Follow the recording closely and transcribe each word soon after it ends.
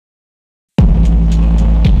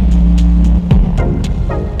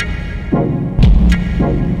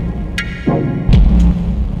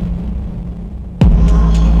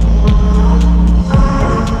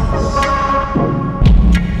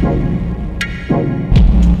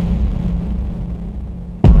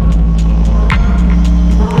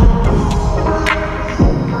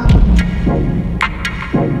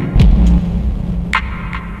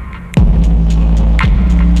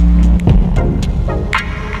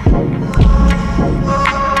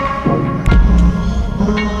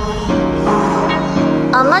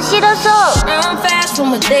싫어서. I'm fast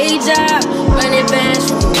from a day job, running fast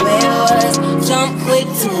from where I was. Jump quick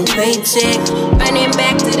to a paycheck, running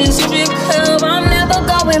back to the strip club. I'm never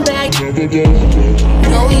going back.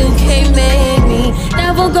 No, you can't make me.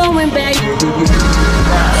 Never going back.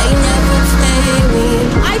 They never take me.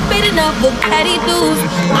 I've been enough of petty dudes.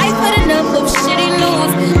 I've had enough of shitty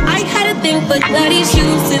news. I had a thing for bloody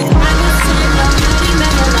shoes since I was in a bloody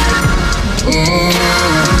metal life.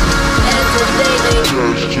 As the day they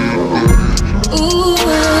ooh,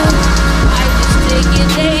 I just take it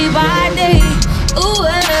day by day. Ooh,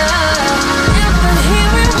 never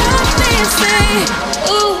hearing what they say.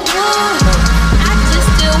 Ooh, I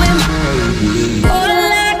just do it. All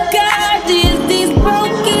I got is these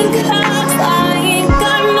broken clocks. I ain't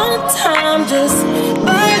got no time, just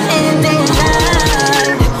burning their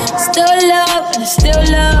life. Still love, and still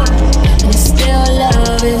love, and still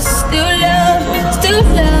love, and still love, still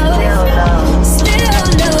love, still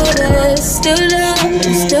love, still love,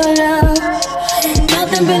 still love.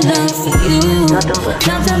 Nothing but love for you.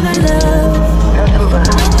 Nothing but love. Nothing but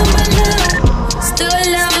love. Still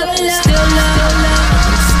love, still love,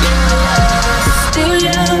 still love, still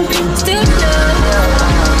love,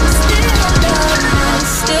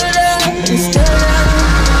 still love, still love.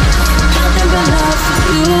 Nothing but love for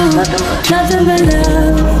you. Nothing but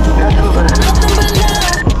love. Nothing but love.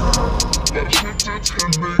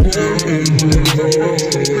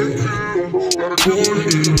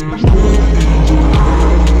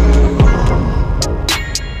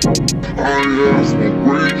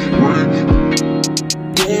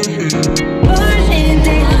 Burning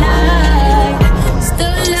daylight.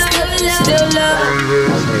 Still love, still love.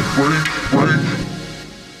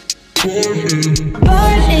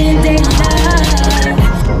 Burning daylight.